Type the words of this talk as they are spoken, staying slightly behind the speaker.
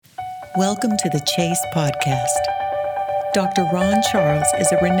Welcome to the Chase Podcast. Dr. Ron Charles is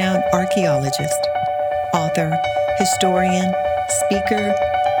a renowned archaeologist, author, historian, speaker,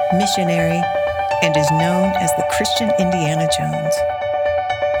 missionary, and is known as the Christian Indiana Jones.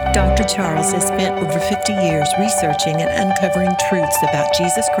 Dr. Charles has spent over 50 years researching and uncovering truths about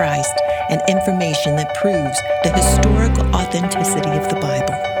Jesus Christ and information that proves the historical authenticity of the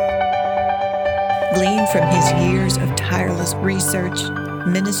Bible. Gleaned from his years of tireless research,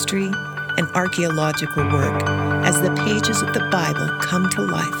 ministry, and archaeological work as the pages of the Bible come to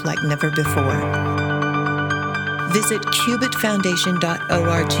life like never before. Visit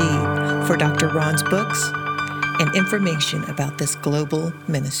cubitfoundation.org for Dr. Ron's books and information about this global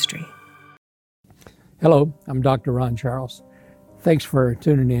ministry. Hello, I'm Dr. Ron Charles. Thanks for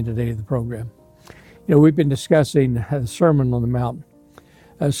tuning in today to the program. We've been discussing the Sermon on the Mount.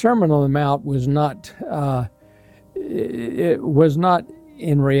 A Sermon on the Mount was not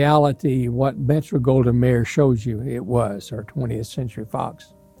in reality what Metro-Goldwyn-Mayer shows you it was, or 20th Century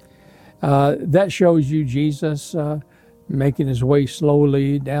Fox. That shows you Jesus making his way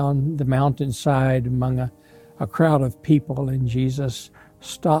slowly down the mountainside among a crowd of people, and Jesus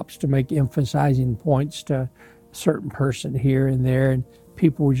stops to make emphasizing points to a certain person here and there, and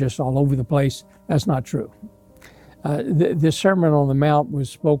people were just all over the place. That's not true. The Sermon on the Mount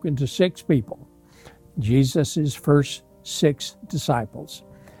was spoken to 6 people, Jesus' first 6 disciples.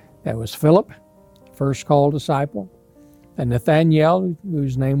 That was Philip, first called disciple, and Nathanael,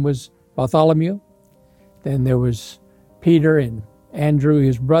 whose name was Bartholomew. Then there was Peter and Andrew,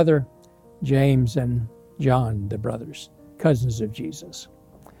 his brother, James and John, the brothers, cousins of Jesus.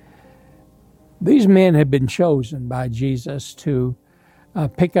 These men had been chosen by Jesus to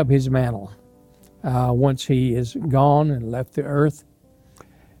pick up his mantle once he is gone and left the earth.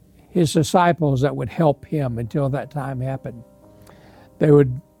 His disciples that would help him until that time happened. They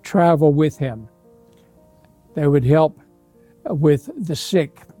would travel with him. They would help with the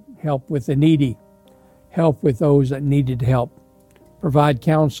sick, help with the needy, help with those that needed help, provide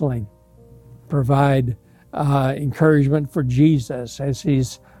counseling, provide encouragement for Jesus as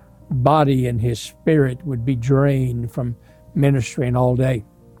his body and his spirit would be drained from ministering all day.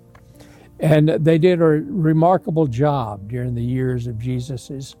 And they did a remarkable job during the years of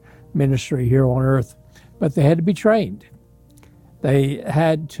Jesus' ministry here on earth, but they had to be trained. They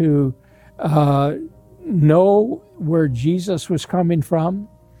had to know where Jesus was coming from,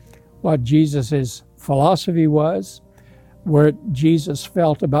 what Jesus' philosophy was, where Jesus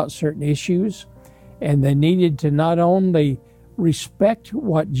felt about certain issues, and they needed to not only respect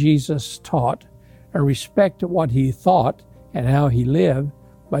what Jesus taught or respect what he thought and how he lived,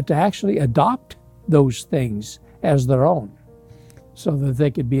 but to actually adopt those things as their own so that they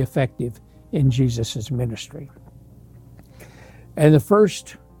could be effective in Jesus' ministry. And the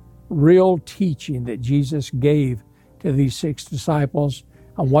first real teaching that Jesus gave to these 6 disciples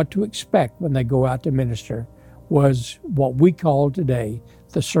on what to expect when they go out to minister was what we call today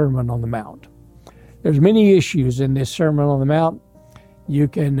the Sermon on the Mount. There's many issues in this Sermon on the Mount.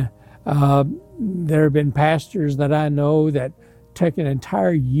 There have been pastors that I know that took an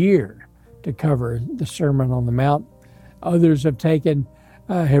entire year to cover the Sermon on the Mount. Others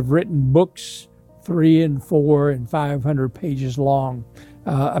have written books 300 and 400 and 500 pages long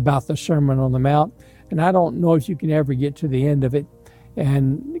about the Sermon on the Mount. And I don't know if you can ever get to the end of it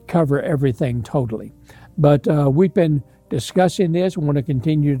and cover everything totally. But we've been discussing this. We want to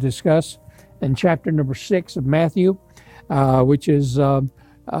continue to discuss in chapter number 6 of Matthew, which is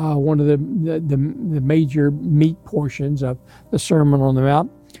one of the major meat portions of the Sermon on the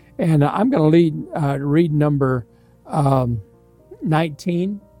Mount. And I'm going to read number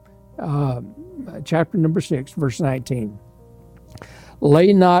 19, chapter number 6, verse 19.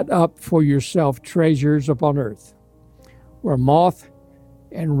 Lay not up for yourself treasures upon earth, where moth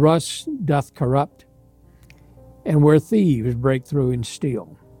and rust doth corrupt, and where thieves break through and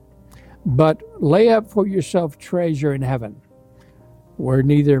steal. But lay up for yourself treasure in heaven, where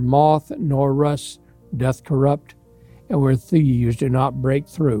neither moth nor rust doth corrupt, and where thieves do not break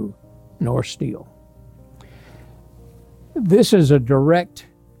through nor steal. This is a direct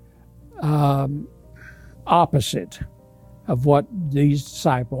opposite of what these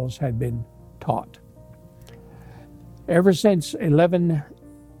disciples had been taught. Ever since 11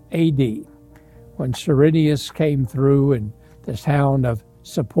 AD, when Cyrenius came through and the town of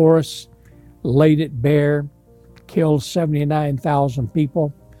Sepphoris laid it bare, killed 79,000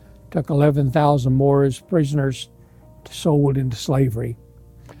 people, took 11,000 more as prisoners, sold into slavery.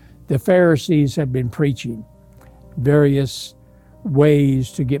 The Pharisees had been preaching various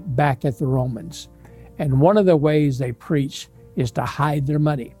ways to get back at the Romans. And one of the ways they preach is to hide their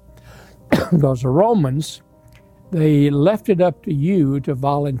money. Because the Romans, they left it up to you to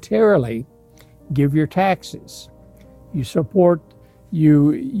voluntarily give your taxes. You support,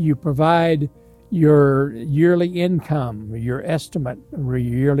 you provide your yearly income, your estimate of your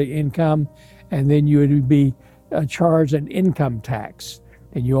yearly income, and then you would be charged an income tax.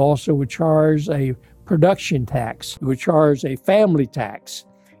 And you also would charge a production tax. You would charge a family tax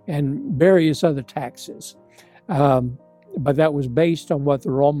and various other taxes. But that was based on what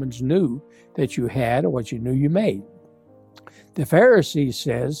the Romans knew that you had or what you knew you made. The Pharisees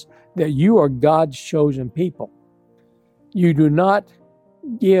says that you are God's chosen people. You do not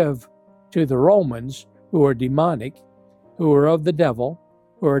give to the Romans, who are demonic, who are of the devil,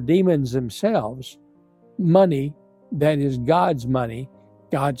 who are demons themselves, money that is God's money,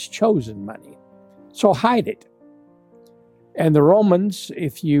 God's chosen money. So hide it. And the Romans,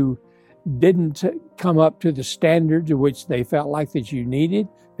 if you didn't come up to the standard to which they felt like that you needed,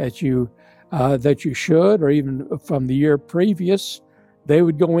 that you should, or even from the year previous, they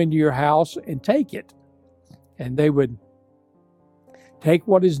would go into your house and take it. And they would take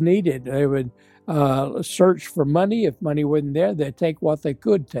what is needed. They would search for money. If money wasn't there, they'd take what they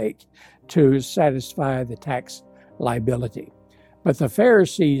could take to satisfy the tax liability. But the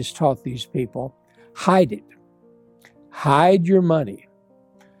Pharisees taught these people, hide it. Hide your money.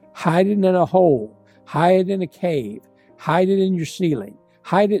 Hide it in a hole. Hide it in a cave. Hide it in your ceiling.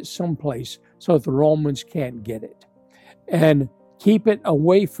 Hide it someplace so that the Romans can't get it. And keep it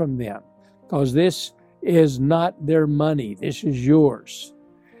away from them, because this is not their money. This is yours.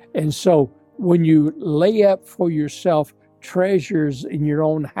 And so when you lay up for yourself treasures in your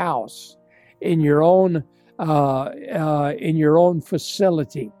own house, in your own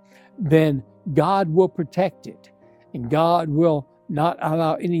facility, then God will protect it, and God will not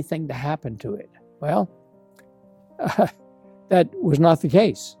allow anything to happen to it. Well, that was not the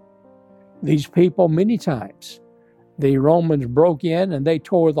case. These people, many times, the Romans broke in and they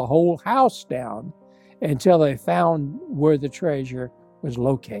tore the whole house down until they found where the treasure was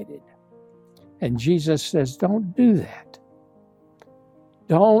located. And Jesus says, don't do that.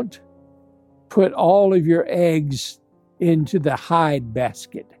 Don't put all of your eggs into the hide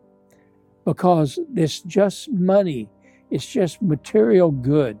basket, because it's just money. It's just material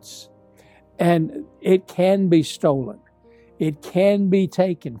goods, and it can be stolen. It can be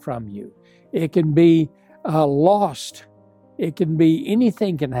taken from you. It can be lost. It can be,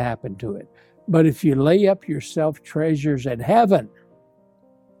 anything can happen to it. But if you lay up yourself treasures in heaven,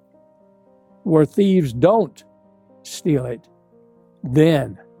 where thieves don't steal it,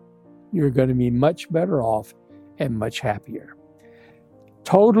 then you're going to be much better off and much happier.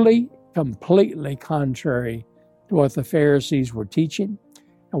 Totally, completely contrary to what the Pharisees were teaching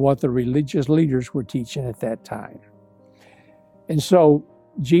and what the religious leaders were teaching at that time. And so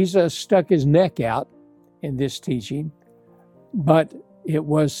Jesus stuck his neck out in this teaching, but it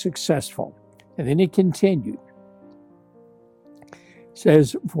was successful. And then he continued. It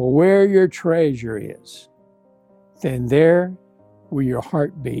says, for where your treasure is, then there will your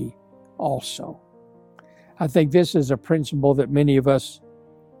heart be also. I think this is a principle that many of us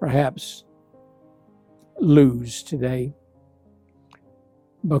perhaps lose today,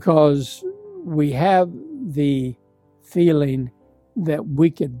 because we have the feeling that we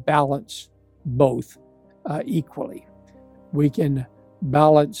can balance both equally. We can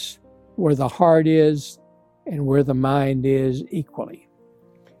balance where the heart is and where the mind is equally.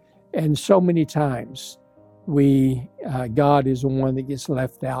 And so many times God is the one that gets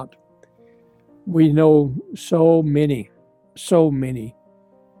left out. We know so many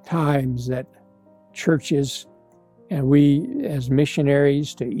times that churches, and we as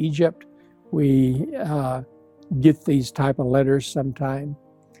missionaries to Egypt, we get these type of letters sometime.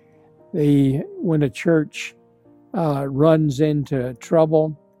 When a church runs into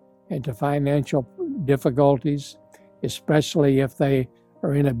trouble, into financial difficulties, especially if they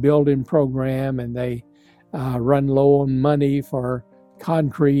are in a building program and they run low on money for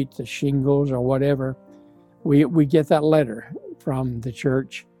concrete, the shingles or whatever, we get that letter from the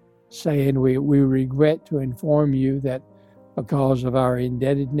church saying, we regret to inform you that because of our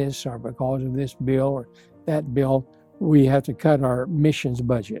indebtedness or because of this bill or that bill, we have to cut our missions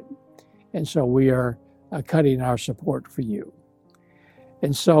budget. And so we are cutting our support for you.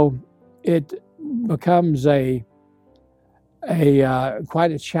 And so it becomes quite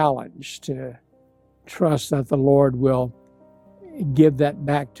a challenge to trust that the Lord will give that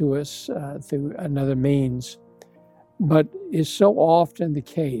back to us through another means. But it's so often the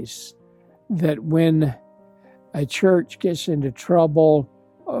case that when a church gets into trouble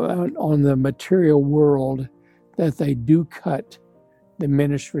on the material world, that they do cut the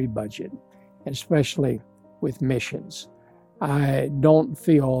ministry budget. especially with missions. I don't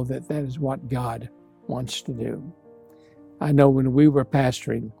feel that that is what God wants to do. I know when we were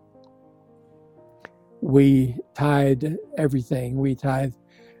pastoring, we tithed everything. We tithed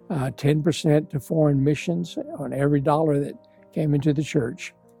 10% to foreign missions on every dollar that came into the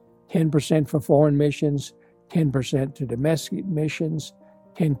church, 10% for foreign missions, 10% to domestic missions,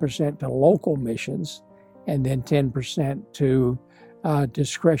 10% to local missions, and then 10% to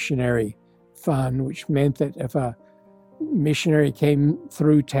discretionary fund, which meant that if a missionary came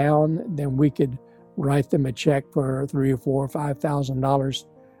through town, then we could write them a check for $3,000 or $4,000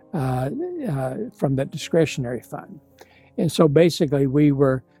 or $5,000 from that discretionary fund. And so basically we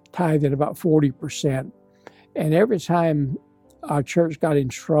were tithed at about 40%. And every time our church got in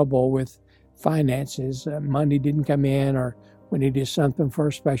trouble with finances, money didn't come in, or we needed something for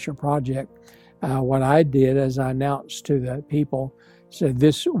a special project, what I did is I announced to the people, said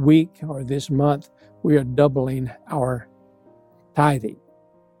this week or this month, we are doubling our tithing.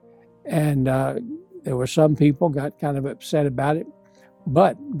 And there were some people got kind of upset about it,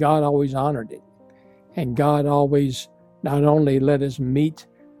 but God always honored it. And God always not only let us meet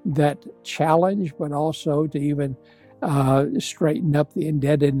that challenge, but also to even straighten up the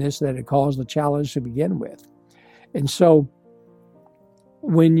indebtedness that had caused the challenge to begin with. And so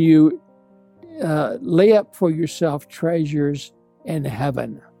when you lay up for yourself treasures in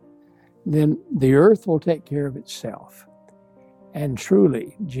heaven, then the earth will take care of itself. And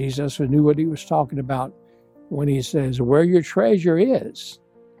truly, Jesus knew what he was talking about when he says, where your treasure is,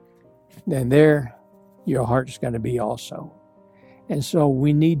 then there your heart's going to be also. And so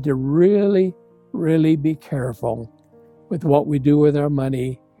we need to really, really be careful with what we do with our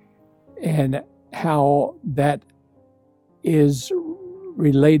money and how that is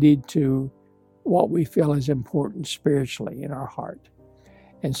related to what we feel is important spiritually in our heart.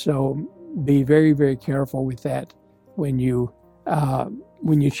 And so be very, very careful with that when you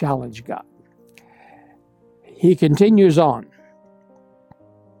challenge God. He continues on.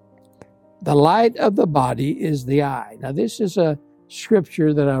 The light of the body is the eye. Now, this is a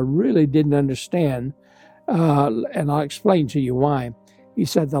scripture that I really didn't understand, and I'll explain to you why. He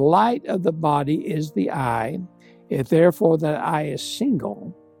said, the light of the body is the eye. If therefore that eye is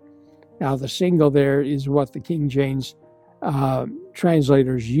single. Now, the single there is what the King James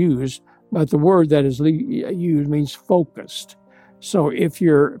translators use, but the word that is used means focused. So if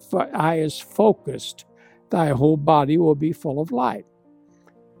your eye is focused, thy whole body will be full of light.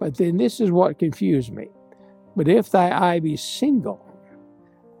 But then this is what confused me. But if thy eye be single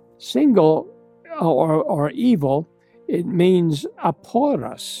or evil, it means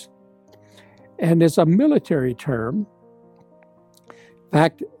aporos. And it's a military term. In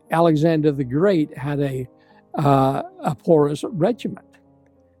fact, Alexander the Great had a porous regiment.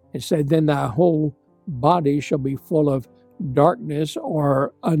 It said, then thy whole body shall be full of darkness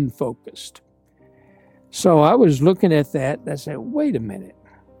or unfocused. So I was looking at that and I said, wait a minute.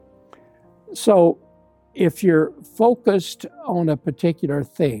 So if you're focused on a particular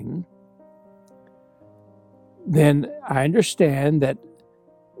thing, then I understand that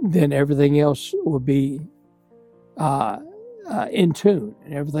then everything else will be in tune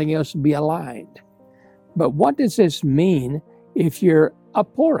and everything else will be aligned. But what does this mean if you're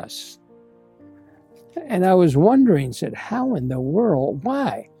aporous? And I was wondering, said, how in the world,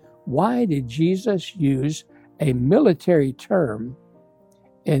 why? Why did Jesus use a military term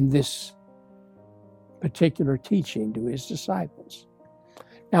in this particular teaching to his disciples?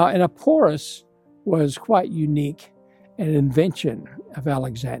 Now, an aporous was quite unique, an invention of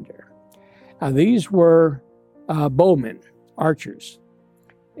Alexander. Now, these were bowmen, archers,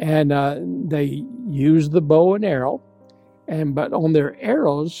 and they used the bow and arrow. But on their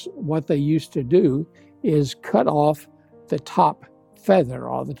arrows, what they used to do is cut off the top feather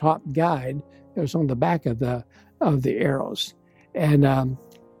or the top guide that was on the back of the arrows. And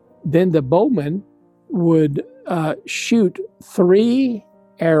then the bowman would shoot 3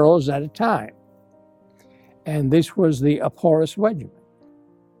 arrows at a time. And this was the aporous regiment.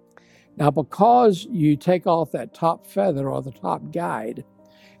 Now, because you take off that top feather or the top guide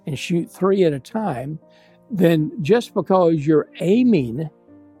and shoot 3 at a time, then just because you're aiming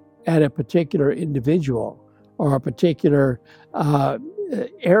at a particular individual or a particular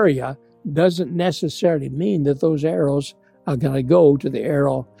area doesn't necessarily mean that those arrows are going to go to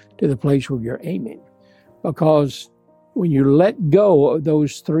the place where you're aiming. Because when you let go of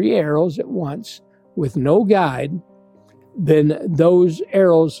those 3 arrows at once with no guide, then those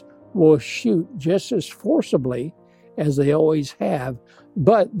arrows will shoot just as forcibly as they always have,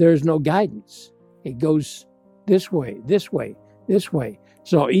 but there's no guidance. It goes this way, this way, this way.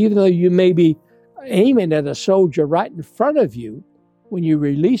 So even though you may be aiming at a soldier right in front of you, when you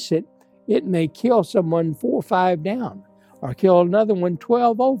release it, it may kill someone 4 or 5 down, or kill another one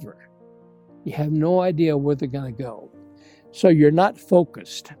 12 over. You have no idea where they're going to go. So you're not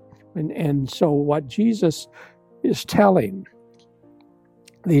focused. And so what Jesus is telling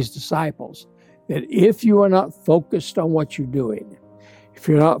these disciples, that if you are not focused on what you're doing, if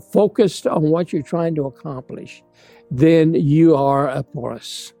you're not focused on what you're trying to accomplish, then you are a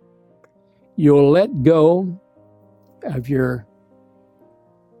porous. You'll let go of your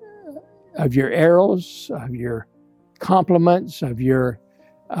arrows, of your compliments, of your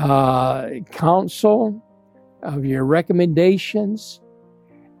counsel, of your recommendations,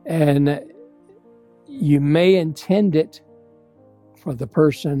 and you may intend it for the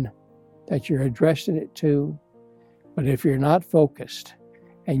person that you're addressing it to, but if you're not focused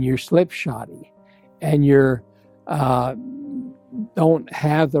and you're slipshotty and you're don't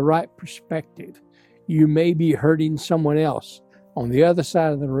have the right perspective, you may be hurting someone else on the other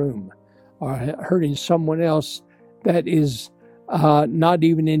side of the room, or hurting someone else that is not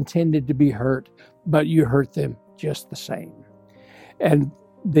even intended to be hurt, but you hurt them just the same. And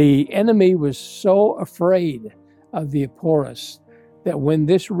the enemy was so afraid of the Eporus that when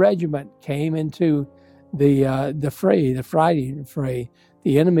this regiment came into the Friday fray,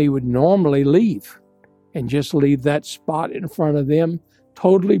 the enemy would normally leave and just leave that spot in front of them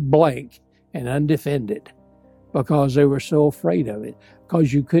totally blank and undefended, because they were so afraid of it,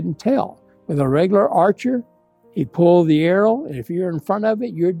 because you couldn't tell. With a regular archer, he'd pull the arrow, and if you're in front of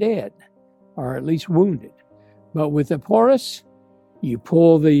it, you're dead, or at least wounded. But with the Porus, you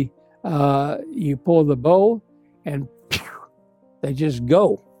pull the bow, and pew, they just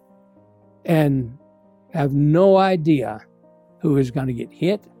go, and have no idea who is going to get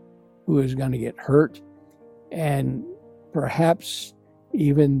hit, who is going to get hurt, and perhaps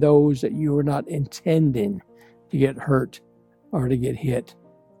even those that you were not intending to get hurt or to get hit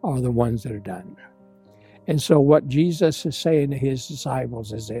are the ones that are done. And so what Jesus is saying to his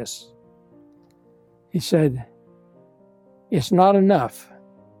disciples is this. He said, it's not enough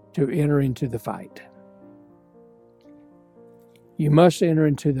to enter into the fight. You must enter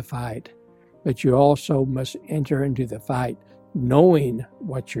into the fight, but you also must enter into the fight knowing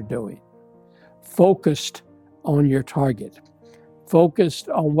what you're doing, focused on your target, focused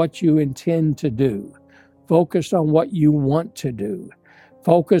on what you intend to do, focused on what you want to do,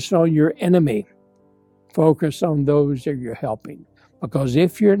 focused on your enemy, focused on those that you're helping. Because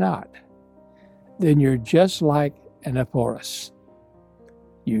if you're not, then you're just like an Eporus.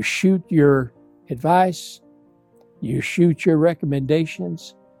 You shoot your advice, you shoot your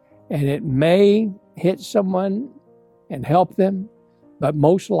recommendations, and it may hit someone and help them, but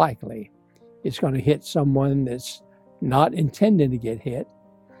most likely it's going to hit someone that's not intended to get hit,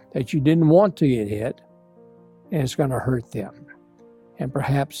 that you didn't want to get hit, and it's going to hurt them, and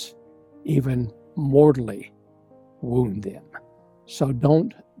perhaps even mortally wound them. So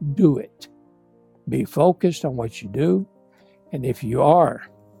don't do it. Be focused on what you do, and if you are,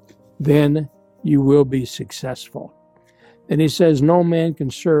 then you will be successful. Then he says, no man can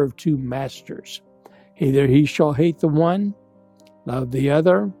serve 2 masters. Either he shall hate the one, love the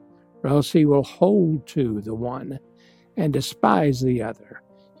other, or else he will hold to the one and despise the other.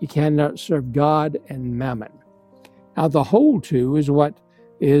 He cannot serve God and mammon. Now, the hold to is what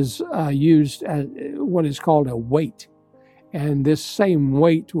is used as what is called a weight. And this same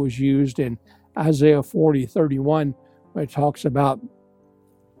weight was used in Isaiah 40:31, where it talks about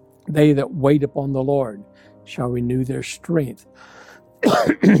they that wait upon the Lord shall renew their strength.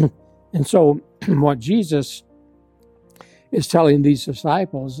 And so what Jesus is telling these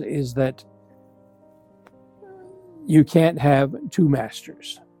disciples is that you can't have 2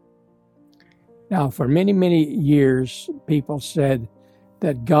 masters. Now, for many, many years, people said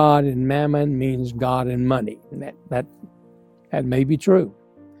that God and mammon means God and money. And that may be true.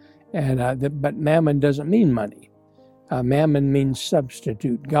 But mammon doesn't mean money. Mammon means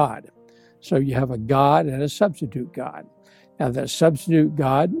substitute God. So you have a God and a substitute God. Now, that substitute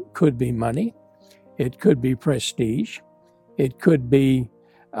God could be money. It could be prestige. It could be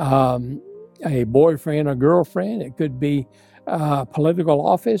a boyfriend or girlfriend. It could be political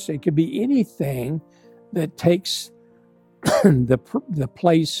office. It could be anything that takes the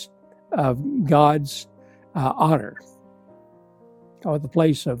place of God's honor, or the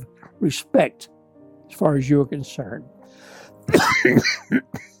place of respect as far as you're concerned.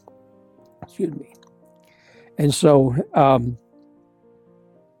 Excuse me. And so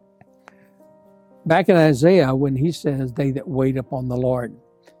back in Isaiah, when he says, they that wait upon the Lord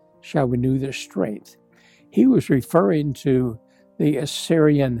shall renew their strength, he was referring to the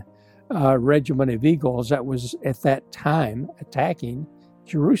Assyrian regiment of eagles that was at that time attacking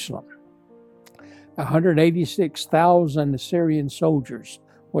Jerusalem. 186,000 Assyrian soldiers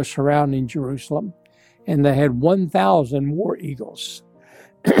were surrounding Jerusalem, and they had 1,000 war eagles.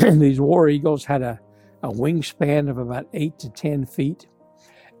 These war eagles had a wingspan of about 8 to 10 feet,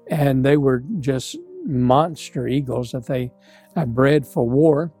 and they were just monster eagles that they bred for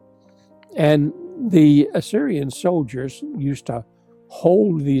war. And the Assyrian soldiers used to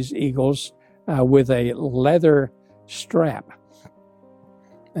hold these eagles with a leather strap.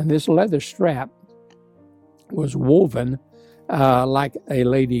 And this leather strap was woven like a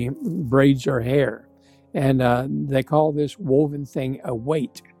lady braids her hair. And they call this woven thing a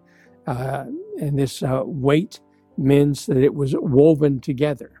weight. And this weight means that it was woven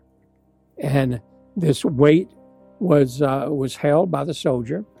together. And this weight was held by the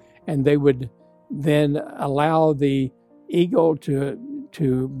soldier, and they would then allow the eagle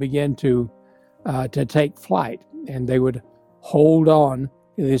to begin to take flight, and they would hold on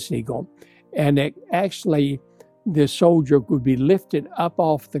to this eagle, and the soldier would be lifted up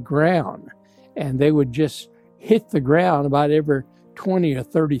off the ground, and they would just hit the ground about every 20 or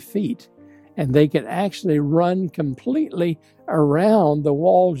 30 feet, and they could actually run completely around the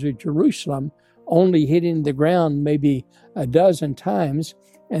walls of Jerusalem, only hitting the ground maybe a dozen times,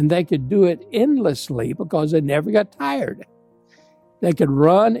 and they could do it endlessly because they never got tired. They could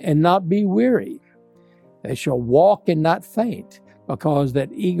run and not be weary. They shall walk and not faint, because that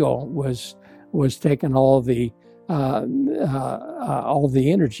eagle was taking all the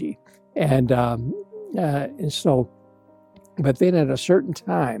energy, and so. But then at a certain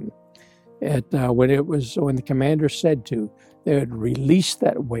time, when the commander said to, they would release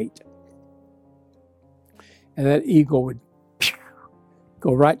that weight, and that eagle would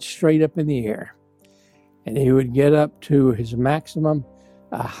go right straight up in the air, and he would get up to his maximum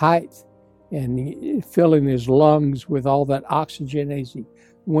height, and filling his lungs with all that oxygen as he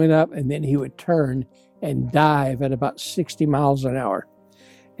went up, and then he would turn and dive at about 60 miles an hour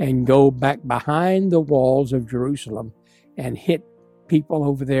and go back behind the walls of Jerusalem and hit people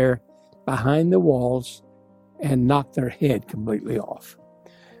over there behind the walls and knock their head completely off.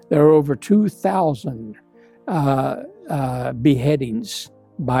 There are over 2,000 beheadings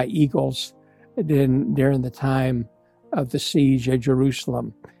by eagles during the time of the siege of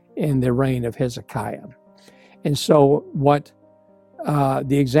Jerusalem in the reign of Hezekiah. And so what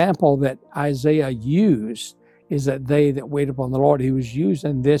the example that Isaiah used is that they that wait upon the Lord, he was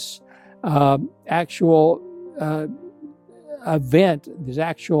using this actual event, this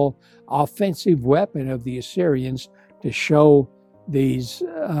actual offensive weapon of the Assyrians to show these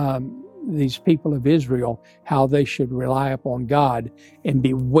people of Israel how they should rely upon God and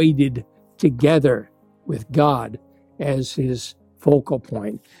be weighted together with God as his focal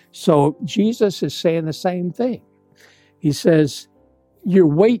point. So Jesus is saying the same thing. He says, your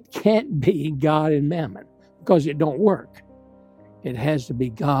weight can't be God and mammon because it don't work. It has to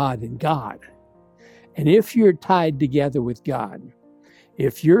be God and God. And if you're tied together with God,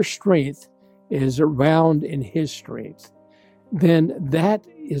 if your strength is around in his strength, then that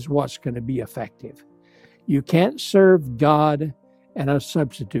is what's going to be effective. You can't serve God and a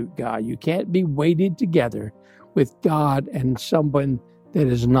substitute God. You can't be weighted together with God and someone that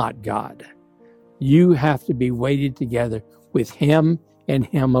is not God. You have to be weighted together with him and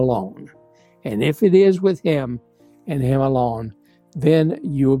him alone. And if it is with him and him alone, then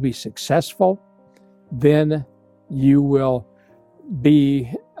you will be successful. Then you will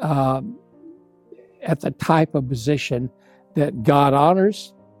be at the type of position that God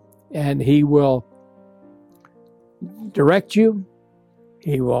honors, and he will direct you,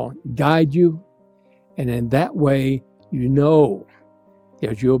 he will guide you, and in that way you know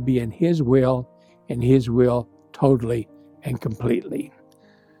that you'll be in his will, and his will totally and completely.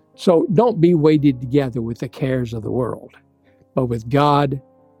 So don't be weighted together with the cares of the world, but with God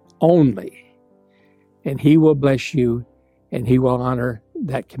only, and he will bless you, and he will honor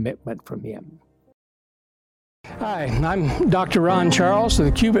that commitment from him. Hi, I'm Dr. Ron Charles of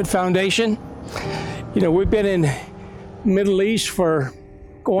the Cubit Foundation. You know, we've been in Middle East for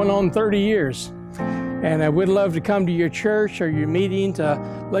going on 30 years, and I would love to come to your church or your meeting to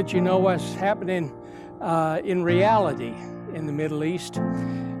let you know what's happening in reality in the Middle East.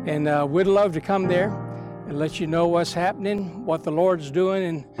 And we'd love to come there and let you know what's happening, what the Lord's doing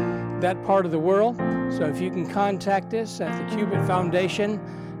in that part of the world. So if you can contact us at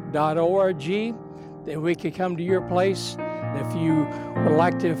thecubitfoundation.org, then we could come to your place. And if you would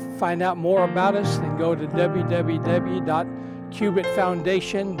like to find out more about us, then go to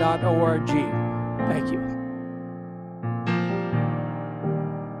www.cubitfoundation.org. Thank you.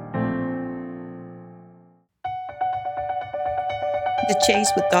 The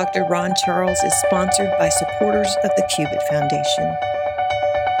Chase with Dr. Ron Charles is sponsored by supporters of the Cubit Foundation.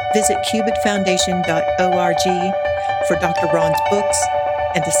 Visit cubitfoundation.org for Dr. Ron's books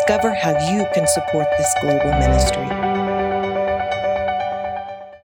and discover how you can support this global ministry.